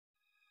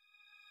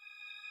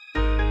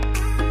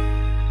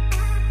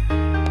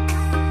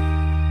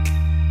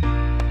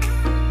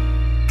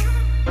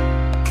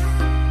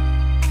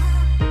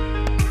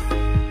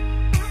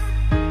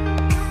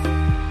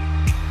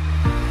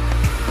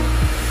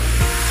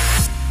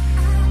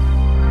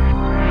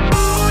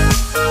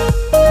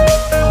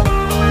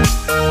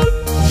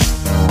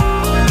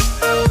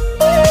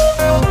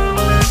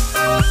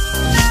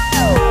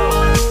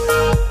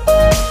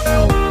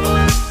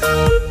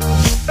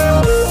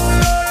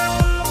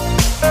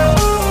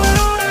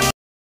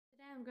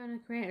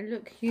to create a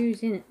look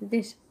using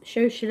this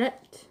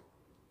socialite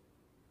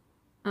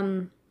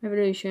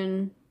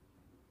Revolution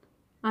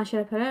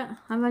eyeshadow palette.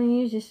 I've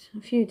only used this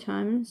a few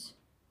times.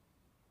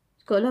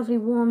 It's got lovely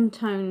warm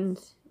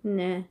tones in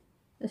there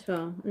as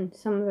well, and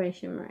some very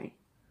shimmery.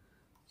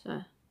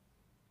 So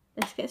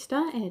let's get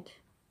started.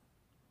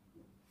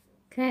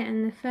 Okay,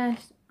 and the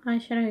first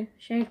eyeshadow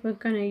shade we're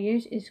going to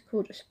use is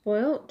called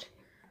Spoilt,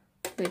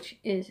 which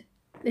is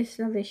this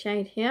lovely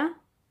shade here.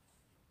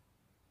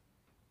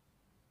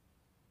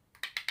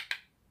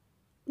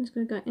 I'm just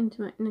going to go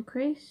into my inner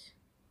crease.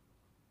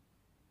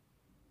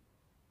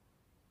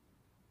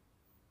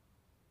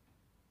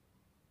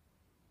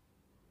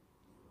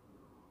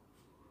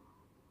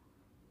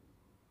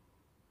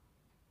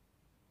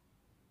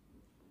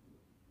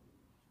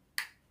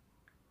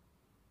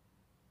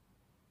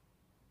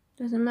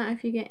 Doesn't matter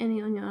if you get any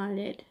on your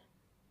eyelid.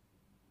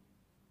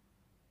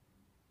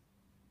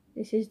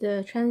 This is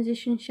the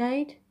transition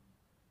shade.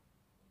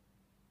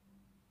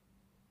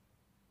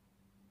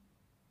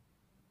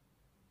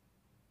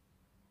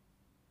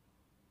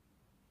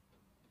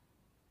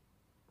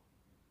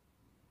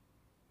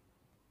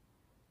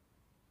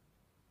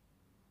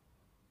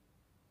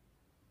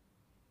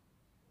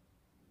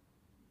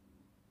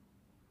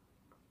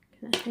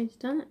 That shade's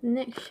done. The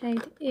next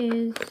shade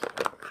is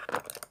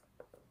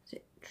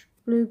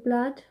Blue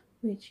Blood,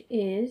 which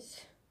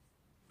is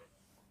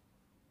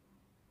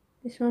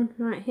this one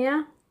right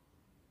here.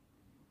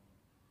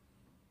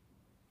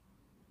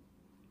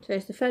 So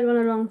it's the third one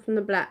along from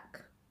the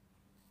black.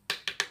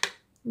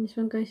 And this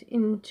one goes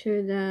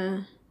into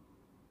the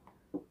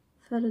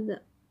third of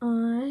the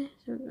eye.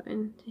 So we'll go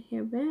into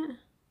here a bit.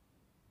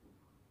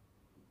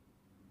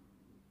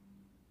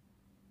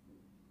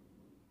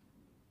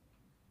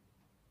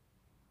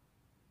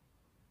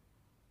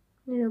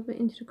 A little bit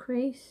into the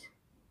crease.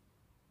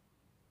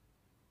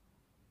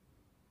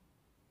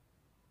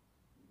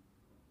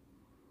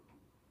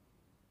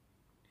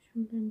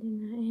 Just blending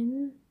that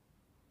in.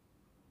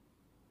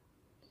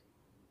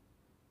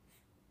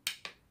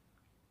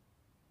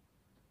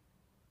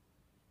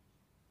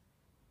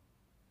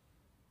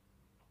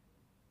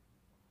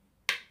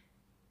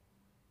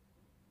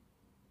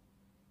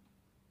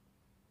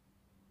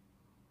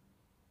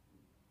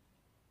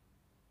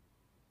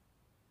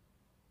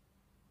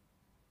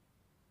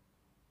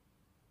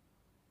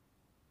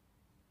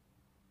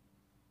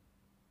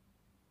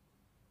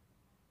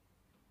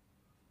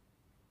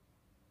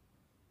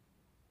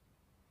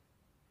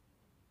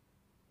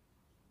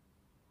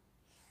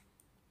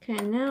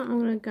 Okay, now I'm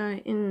going to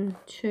go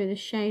into the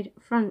shade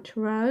Front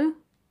Row,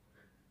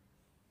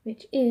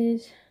 which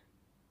is,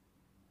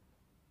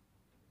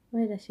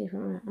 where did I see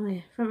Front Row? Oh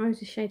yeah, Front Row is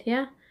the shade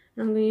here, and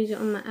I'm going to use it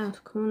on my outer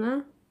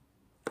corner.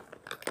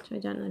 So I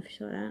don't know if you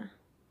saw that.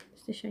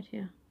 It's the shade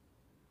here,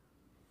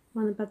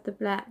 one above the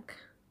black.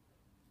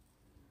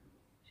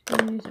 Just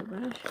going to use a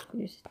brush,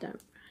 use a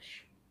damp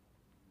brush.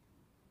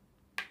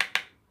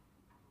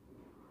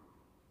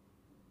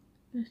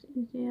 Just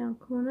into the outer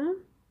corner.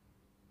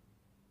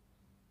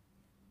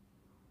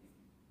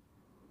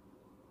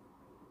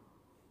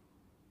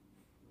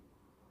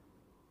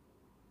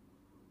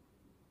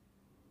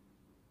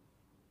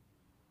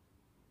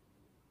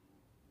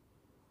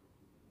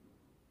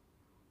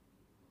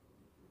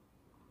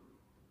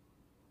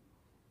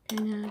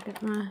 Okay, now I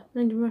get my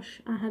blending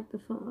brush I had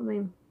before.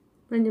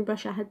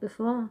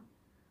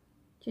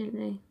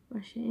 Gently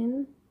brush it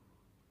in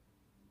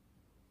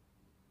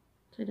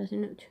so it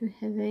doesn't look too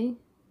heavy.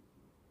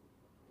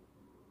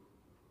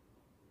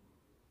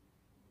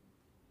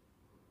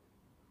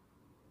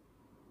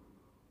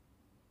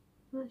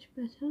 Much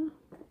better.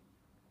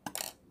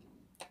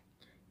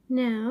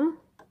 Now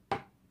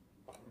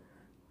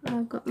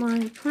I've got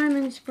my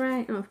priming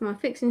spray, my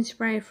fixing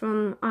spray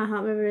from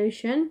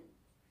Revolution.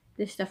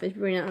 This stuff is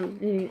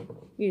brilliant. I've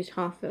used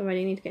half of it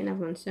already. Need to get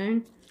another one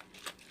soon.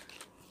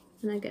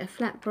 And I get a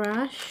flat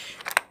brush.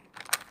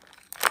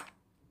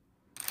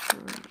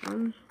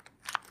 You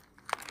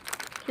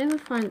never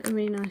find a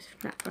really nice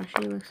flat brush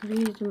anyway, because I've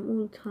used them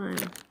all the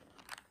time.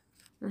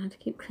 I have to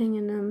keep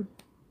cleaning them.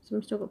 So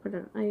I'm still got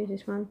product. I use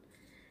this one.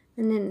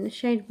 And then the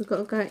shade we've got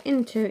to go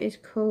into is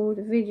called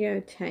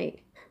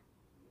Videotape,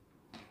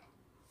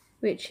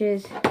 which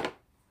is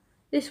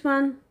this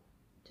one,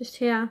 just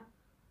here,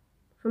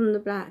 from the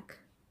black.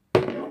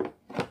 So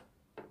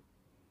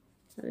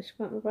just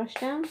put my brush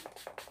down.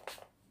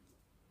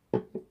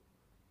 Go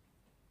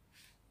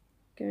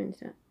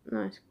into that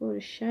nice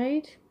gorgeous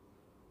shade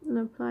and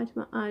apply to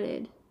my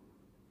eyelid.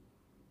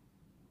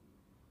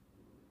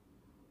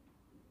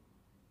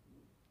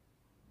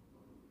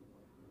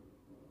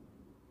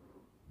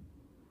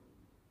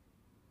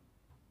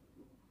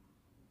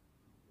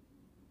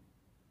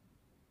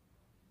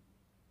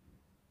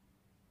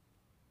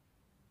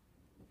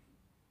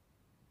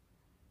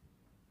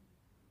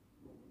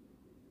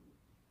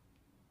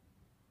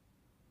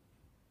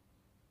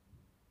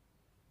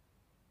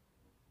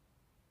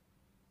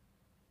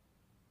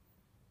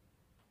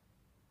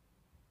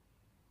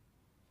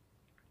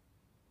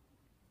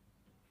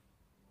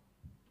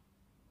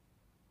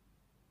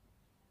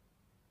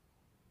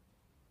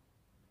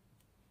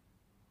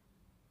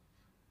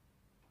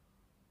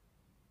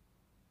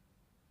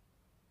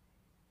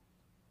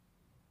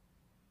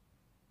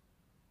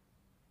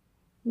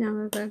 Now I'm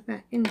going to go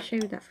back in the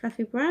shade with that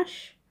fluffy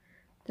brush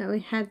that we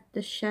had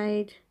the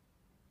shade.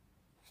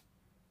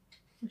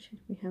 What should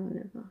we have on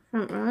it?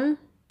 Front row.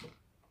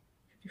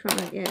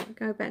 Front row, yeah.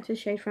 Go back to the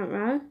shade front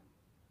row.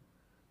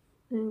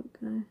 And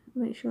go,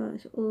 make sure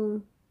it's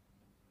all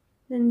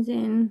blends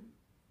in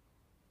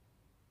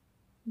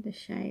with the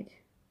shade.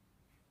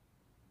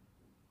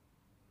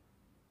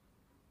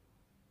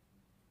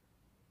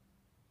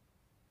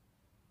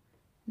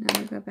 Now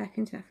we go back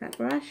into that flat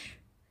brush,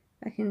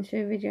 back into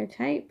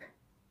videotape,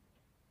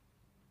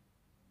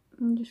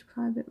 and just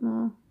apply a bit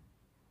more.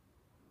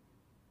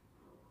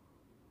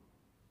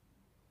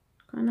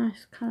 Got a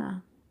nice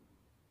colour.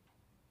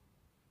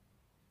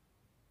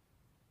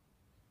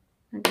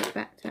 I go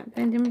back to that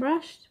blending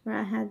brush where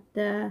I had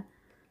the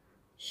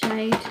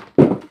shade,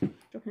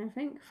 dropping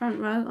everything, front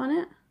row on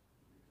it,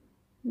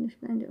 and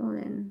just blend it all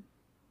in.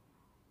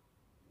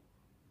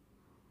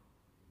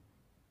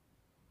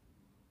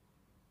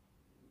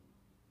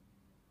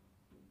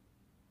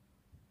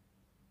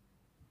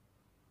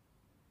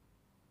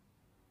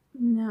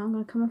 Now I'm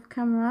going to come off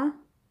camera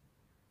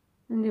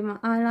and do my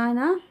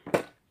eyeliner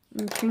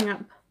and bring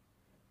up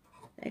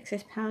the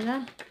excess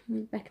powder. I'll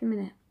be back in a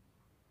minute.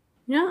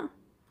 You know,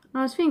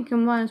 I was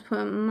thinking while I was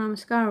putting my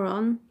mascara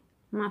on,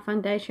 my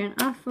foundation,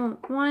 I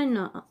thought, why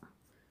not?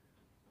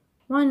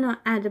 Why not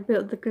add a bit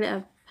of the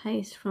glitter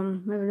paste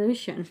from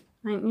Revolution?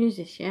 I ain't used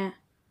this yet.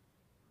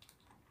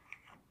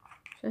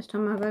 First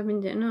time I've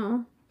opened it and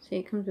all. See,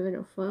 it comes with a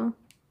little foil.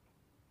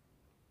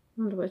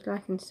 Wonder what it's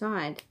like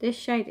inside. This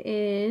shade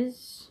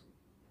is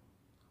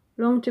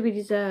Long to be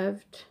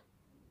Deserved.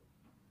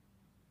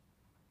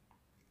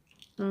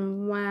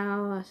 And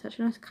wow, that's such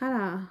a nice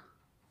colour.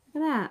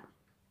 Look at that.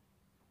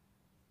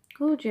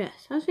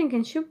 Gorgeous. I was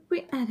thinking, should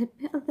we add a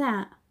bit of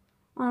that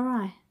on our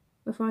eye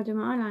before I do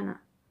my eyeliner?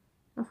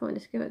 I thought,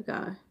 let's give it a go.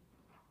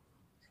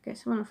 Let's get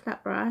some on a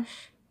flat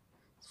brush.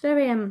 It's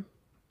very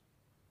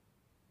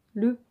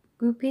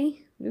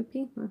loopy.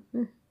 Okay,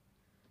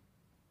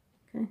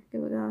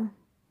 give it a go.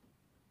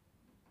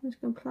 I'm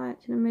just going to apply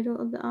it to the middle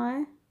of the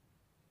eye.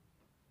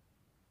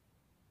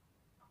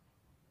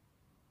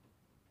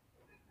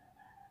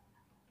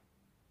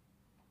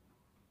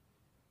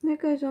 It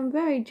goes on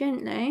very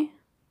gently.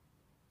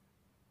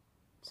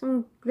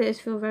 Some glitters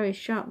feel very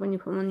sharp when you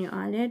put them on your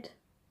eyelid.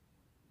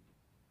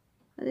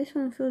 But this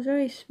one feels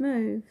very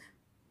smooth.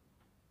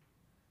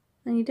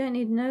 And you don't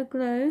need no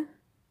glue.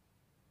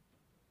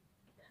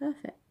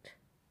 Perfect.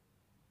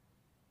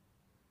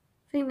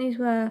 I think these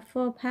were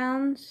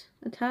 £4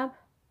 a tub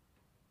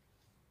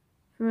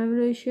from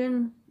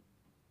Revolution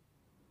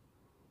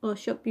or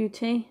Shop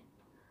Beauty.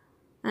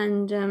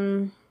 And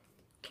you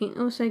can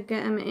also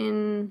get them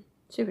in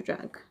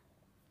Superdrug.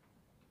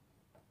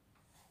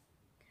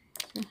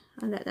 So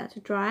I'll let that to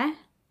dry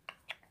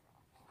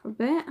for a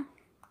bit.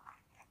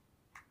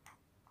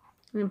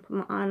 And then put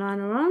my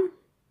eyeliner on.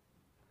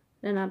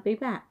 Then I'll be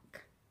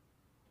back.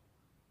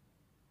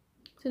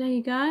 So there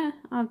you go.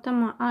 I've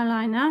done my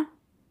eyeliner.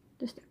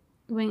 Just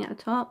the wing at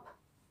the top.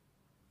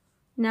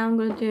 Now I'm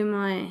going to do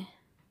my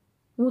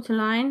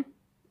waterline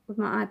with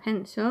my eye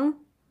pencil.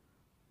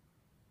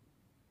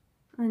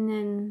 And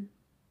then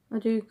I'll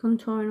do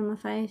contouring on my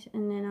face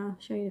and then I'll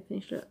show you the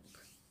finished look.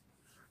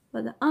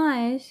 But the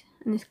eyes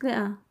and this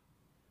glitter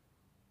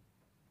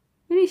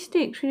really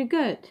sticks really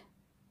good.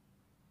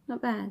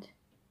 Not bad.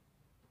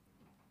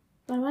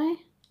 By the way,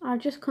 I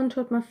just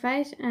contoured my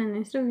face and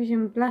instead of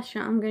using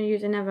blusher, I'm going to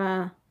use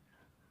another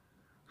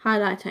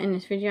highlighter in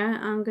this video.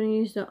 I'm going to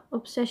use the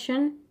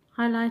Obsession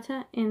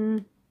highlighter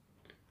in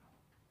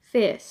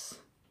Fierce.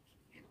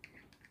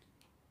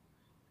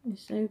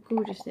 It's so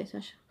gorgeous this. I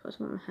should put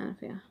some on my hand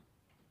for you.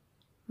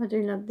 I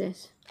do love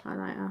this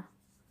highlighter.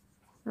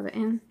 Rub it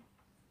in.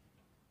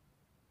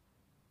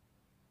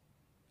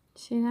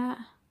 See that?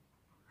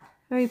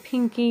 Very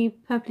pinky,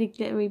 purpley,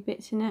 glittery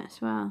bits in it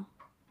as well.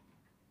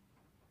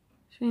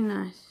 It's really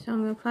nice. So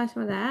I'm going to apply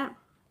some of that.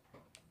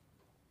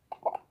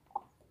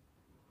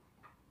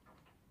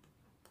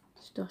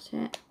 Just dot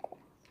it.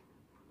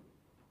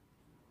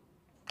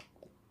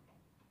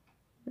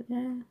 Put it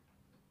there.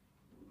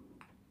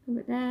 Put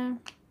it there.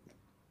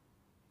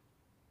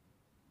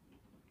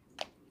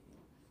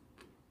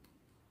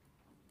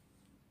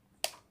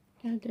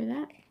 I'll do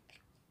that.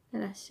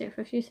 Let that sit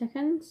for a few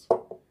seconds.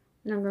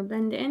 And I'm going to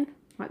blend it in.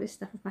 Wipe this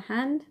stuff off my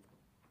hand.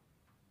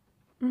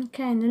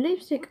 Okay, and the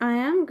lipstick I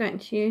am going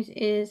to use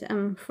is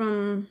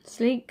from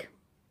Sleek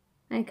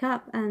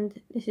Makeup, and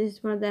this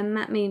is one of their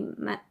Matte Me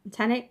Matte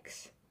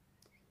Metallics.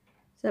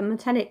 It's a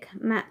metallic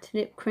matte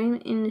lip cream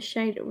in the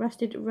shade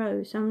Rusted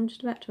Rose. So I'm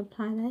just about to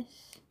apply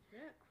this.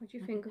 What do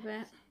you think of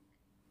it?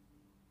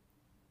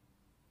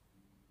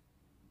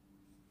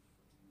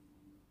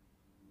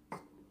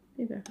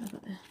 Be better if I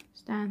got the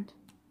stand.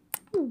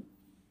 Ooh.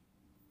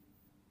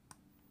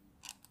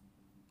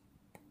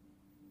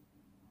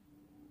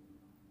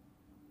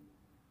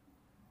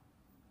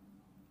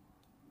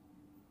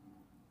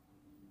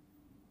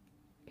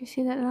 You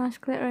see that nice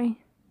glittery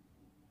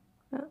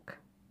look?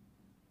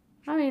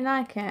 I really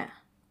like it.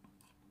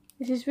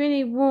 This is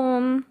really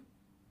warm,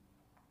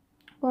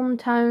 Warm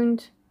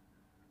toned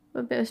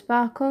with a bit of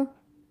sparkle.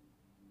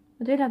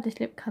 I do love this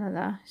lip colour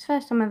though. It's the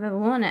first time I've ever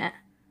worn it.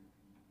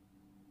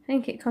 I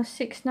think it cost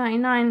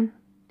 $6.99,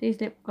 these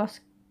lip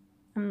gloss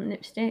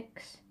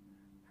lipsticks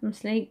from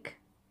Sleek.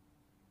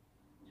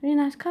 It's a really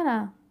nice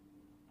colour.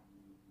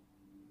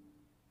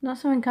 Not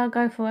something I'll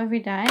go for every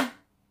day. But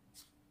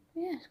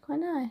yeah, it's quite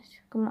nice.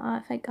 Got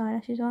my fake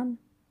eyelashes on.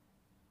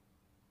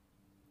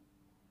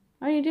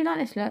 I really do like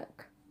this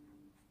look.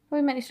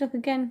 Probably make this look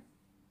again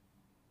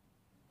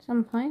at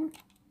some point.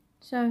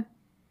 So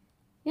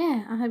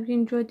yeah, I hope you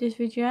enjoyed this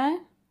video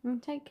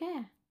and take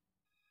care.